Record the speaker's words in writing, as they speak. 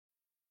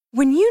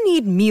When you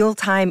need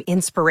mealtime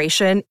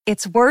inspiration,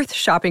 it's worth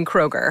shopping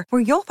Kroger,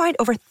 where you'll find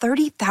over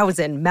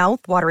 30,000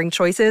 mouth-watering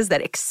choices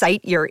that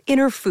excite your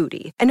inner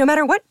foodie. And no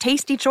matter what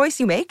tasty choice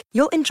you make,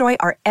 you'll enjoy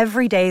our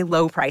everyday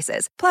low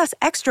prices, plus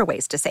extra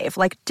ways to save,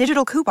 like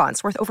digital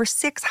coupons worth over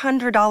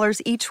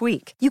 $600 each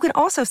week. You can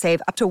also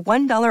save up to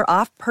 $1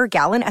 off per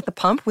gallon at the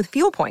pump with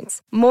fuel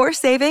points. More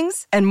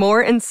savings and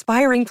more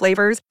inspiring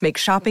flavors make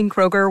shopping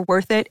Kroger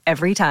worth it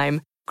every time.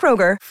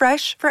 Kroger,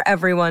 fresh for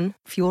everyone.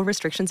 Fuel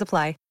restrictions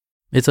apply.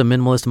 It's a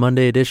Minimalist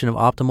Monday edition of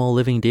Optimal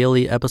Living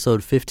Daily, episode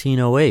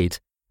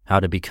 1508, How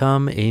to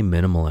Become a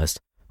Minimalist,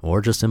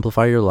 or Just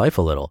Simplify Your Life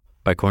a Little,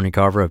 by Courtney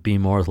Carver of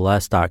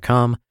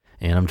BeMoreWithLess.com,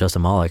 and I'm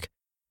Justin Malik.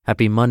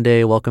 Happy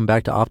Monday, welcome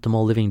back to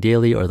Optimal Living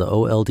Daily, or the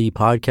OLD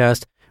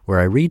podcast,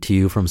 where I read to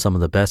you from some of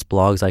the best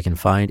blogs I can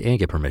find and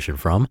get permission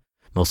from,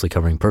 mostly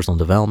covering personal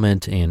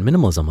development and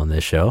minimalism on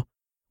this show.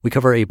 We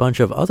cover a bunch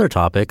of other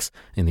topics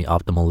in the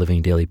Optimal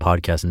Living Daily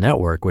podcast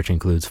network, which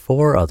includes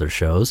 4 other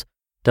shows.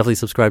 Definitely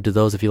subscribe to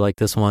those if you like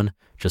this one.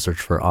 Just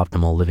search for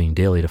Optimal Living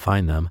Daily to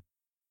find them.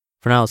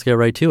 For now, let's get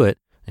right to it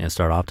and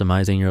start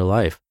optimizing your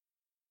life.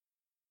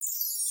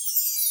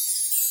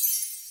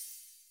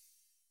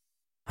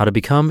 How to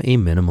Become a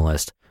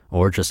Minimalist,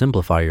 or Just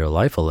Simplify Your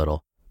Life a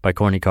Little, by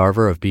Courtney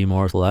Carver of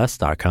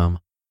BeMoreWithLess.com.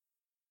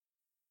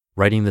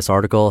 Writing this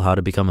article, How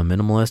to Become a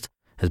Minimalist,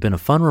 has been a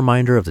fun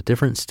reminder of the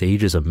different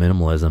stages of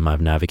minimalism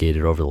I've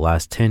navigated over the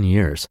last 10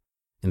 years.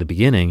 In the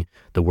beginning,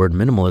 the word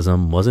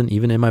minimalism wasn't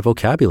even in my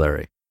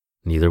vocabulary.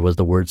 Neither was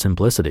the word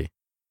simplicity.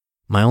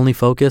 My only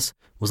focus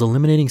was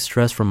eliminating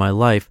stress from my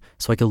life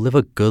so I could live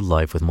a good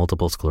life with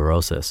multiple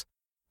sclerosis.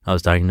 I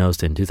was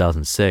diagnosed in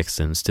 2006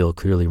 and still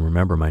clearly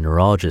remember my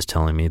neurologist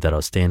telling me that I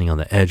was standing on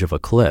the edge of a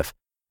cliff.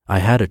 I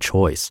had a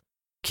choice: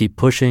 keep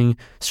pushing,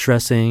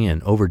 stressing,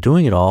 and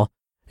overdoing it all,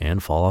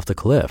 and fall off the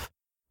cliff,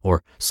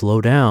 or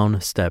slow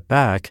down, step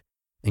back,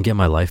 and get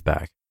my life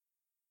back.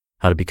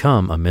 How to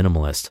become a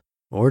minimalist,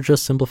 or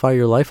just simplify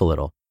your life a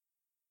little.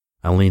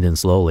 I leaned in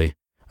slowly.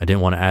 I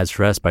didn't want to add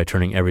stress by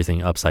turning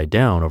everything upside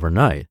down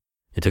overnight.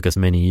 It took us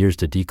many years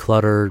to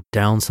declutter,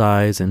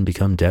 downsize, and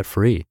become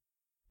debt-free.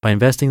 By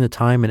investing the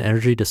time and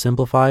energy to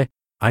simplify,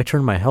 I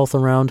turned my health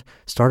around,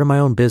 started my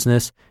own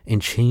business,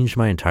 and changed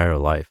my entire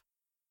life.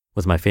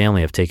 With my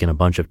family, I've taken a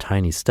bunch of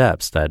tiny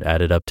steps that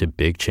added up to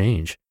big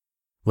change.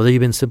 Whether you've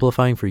been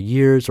simplifying for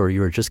years or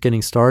you are just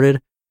getting started,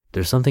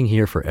 there's something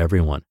here for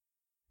everyone.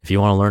 If you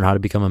want to learn how to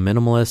become a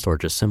minimalist or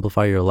just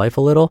simplify your life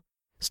a little,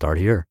 start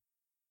here.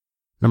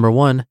 Number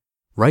 1,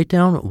 write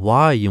down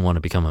why you want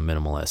to become a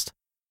minimalist.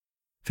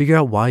 Figure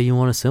out why you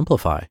want to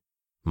simplify.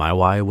 My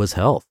why was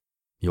health.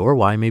 Your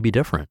why may be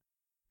different.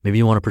 Maybe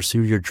you want to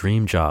pursue your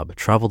dream job,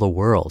 travel the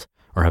world,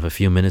 or have a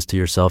few minutes to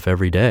yourself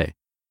every day.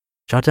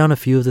 Jot down a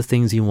few of the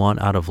things you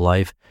want out of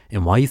life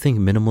and why you think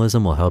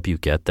minimalism will help you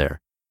get there.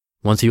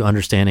 Once you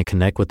understand and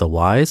connect with the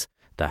whys,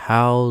 the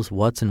hows,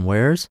 whats, and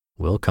wheres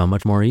will come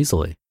much more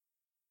easily.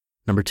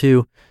 Number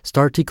 2,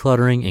 start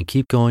decluttering and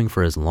keep going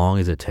for as long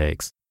as it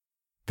takes.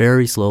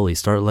 Very slowly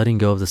start letting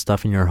go of the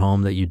stuff in your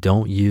home that you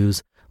don't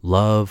use,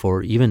 love,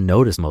 or even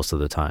notice most of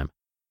the time.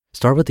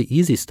 Start with the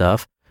easy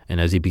stuff,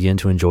 and as you begin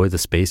to enjoy the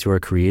space you are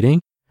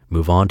creating,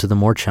 move on to the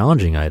more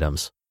challenging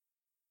items.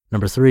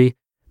 Number 3,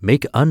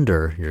 make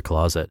under your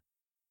closet.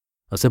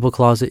 A simple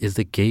closet is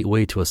the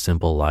gateway to a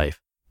simple life.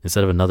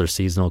 Instead of another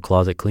seasonal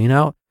closet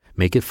cleanout,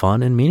 make it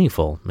fun and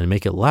meaningful, and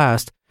make it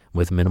last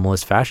with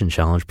Minimalist Fashion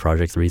Challenge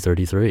Project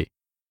 333.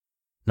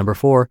 Number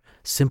 4,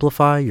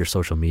 simplify your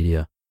social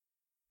media.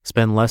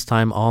 Spend less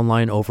time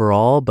online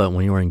overall, but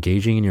when you are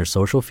engaging in your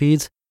social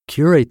feeds,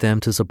 curate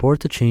them to support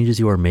the changes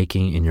you are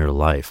making in your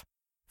life.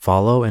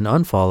 Follow and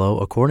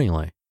unfollow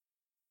accordingly.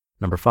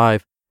 Number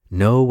 5,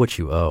 know what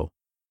you owe.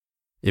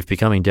 If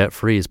becoming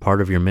debt-free is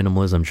part of your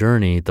minimalism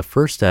journey, the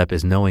first step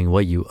is knowing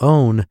what you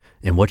own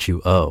and what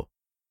you owe.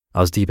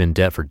 I was deep in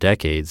debt for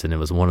decades, and it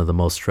was one of the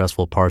most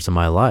stressful parts of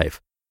my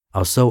life. I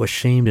was so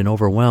ashamed and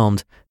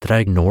overwhelmed that I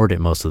ignored it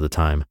most of the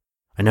time.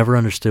 I never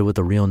understood what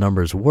the real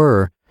numbers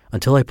were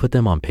until I put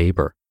them on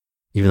paper.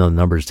 Even though the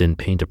numbers didn't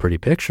paint a pretty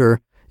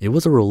picture, it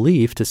was a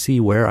relief to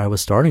see where I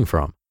was starting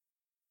from.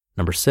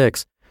 Number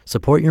 6,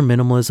 support your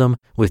minimalism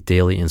with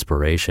daily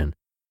inspiration.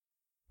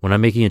 When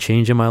I'm making a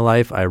change in my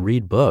life, I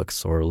read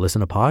books or listen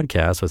to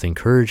podcasts with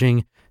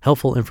encouraging,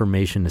 helpful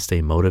information to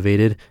stay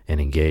motivated and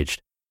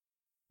engaged.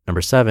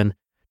 Number 7,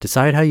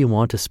 decide how you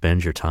want to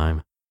spend your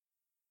time.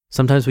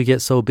 Sometimes we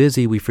get so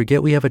busy, we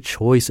forget we have a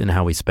choice in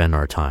how we spend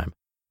our time.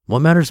 What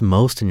matters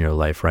most in your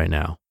life right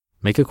now?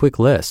 Make a quick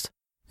list.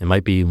 It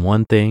might be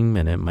one thing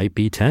and it might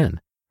be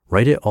 10.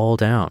 Write it all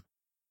down.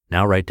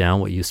 Now write down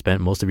what you spent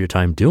most of your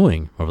time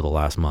doing over the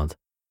last month.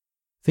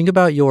 Think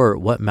about your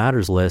what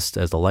matters list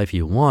as the life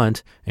you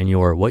want and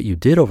your what you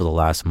did over the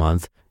last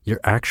month, your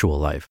actual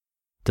life.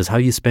 Does how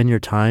you spend your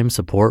time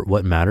support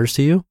what matters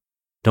to you?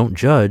 Don't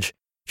judge,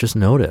 just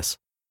notice.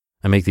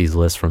 I make these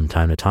lists from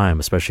time to time,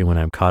 especially when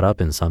I'm caught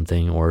up in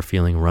something or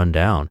feeling run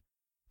down.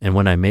 And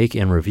when I make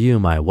and review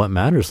my what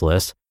matters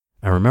list,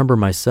 I remember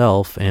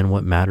myself and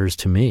what matters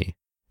to me.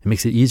 It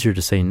makes it easier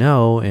to say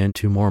no and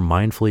to more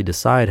mindfully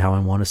decide how I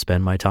want to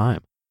spend my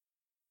time.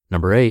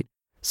 Number 8,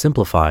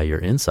 simplify your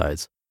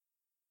insides.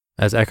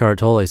 As Eckhart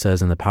Tolle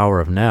says in The Power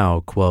of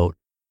Now, quote,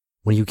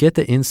 "When you get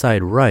the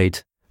inside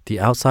right, the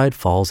outside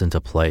falls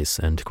into place,"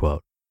 end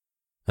quote.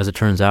 As it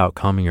turns out,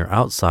 calming your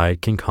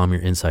outside can calm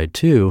your inside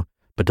too,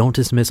 but don't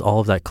dismiss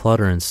all of that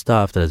clutter and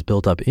stuff that has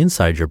built up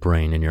inside your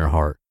brain and your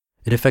heart.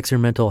 It affects your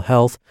mental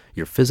health,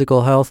 your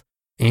physical health,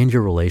 and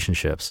your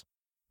relationships.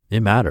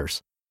 It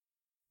matters.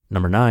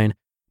 Number 9,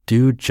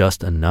 do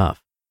just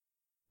enough.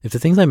 If the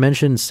things I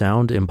mentioned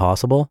sound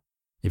impossible,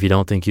 if you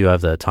don't think you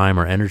have the time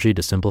or energy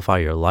to simplify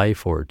your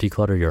life or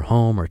declutter your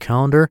home or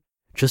calendar,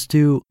 just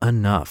do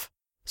enough.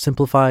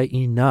 Simplify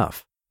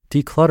enough.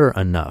 Declutter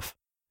enough.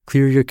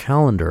 Clear your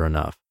calendar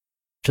enough.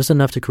 Just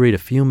enough to create a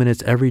few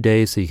minutes every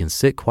day so you can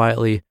sit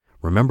quietly,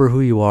 remember who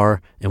you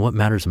are and what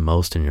matters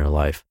most in your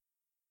life.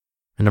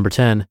 And number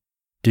 10,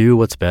 do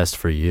what's best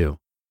for you.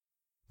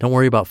 Don't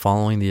worry about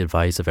following the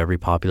advice of every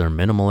popular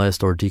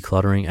minimalist or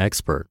decluttering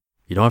expert.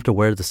 You don't have to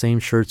wear the same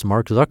shirts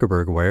Mark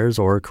Zuckerberg wears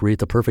or create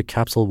the perfect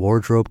capsule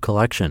wardrobe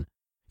collection.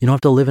 You don't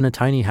have to live in a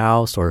tiny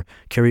house or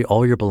carry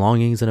all your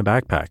belongings in a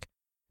backpack.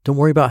 Don't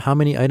worry about how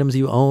many items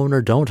you own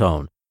or don't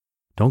own.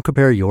 Don't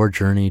compare your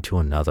journey to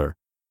another.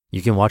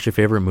 You can watch your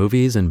favorite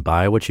movies and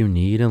buy what you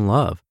need and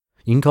love.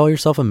 You can call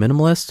yourself a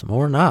minimalist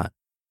or not.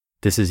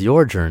 This is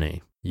your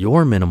journey,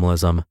 your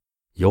minimalism,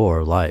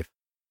 your life.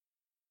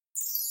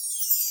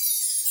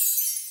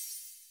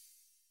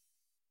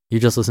 You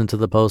just listened to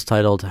the post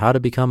titled How to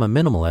Become a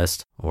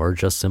Minimalist or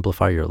Just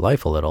Simplify Your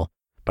Life a Little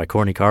by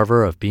Courtney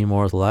Carver of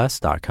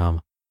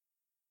BeMoreWithLess.com.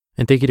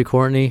 And thank you to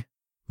Courtney.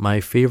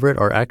 My favorite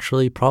are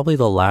actually probably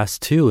the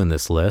last two in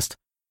this list.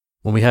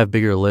 When we have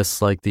bigger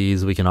lists like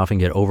these, we can often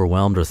get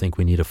overwhelmed or think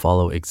we need to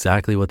follow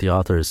exactly what the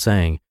author is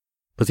saying.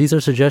 But these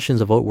are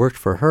suggestions of what worked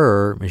for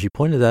her, and she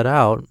pointed that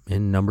out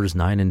in numbers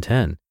 9 and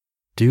 10.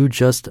 Do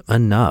just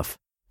enough,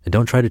 and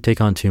don't try to take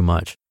on too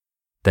much.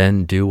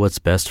 Then do what's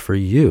best for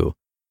you.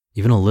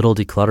 Even a little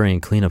decluttering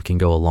and cleanup can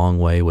go a long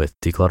way with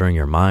decluttering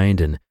your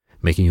mind and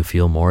making you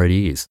feel more at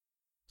ease.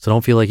 So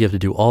don't feel like you have to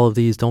do all of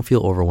these. Don't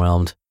feel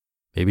overwhelmed.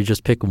 Maybe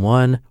just pick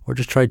one or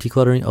just try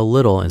decluttering a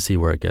little and see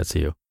where it gets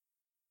you.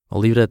 I'll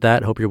leave it at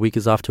that. Hope your week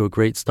is off to a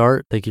great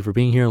start. Thank you for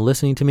being here and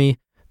listening to me.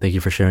 Thank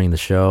you for sharing the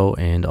show,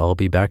 and I'll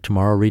be back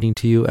tomorrow reading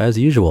to you as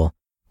usual,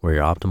 where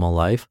your optimal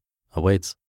life awaits.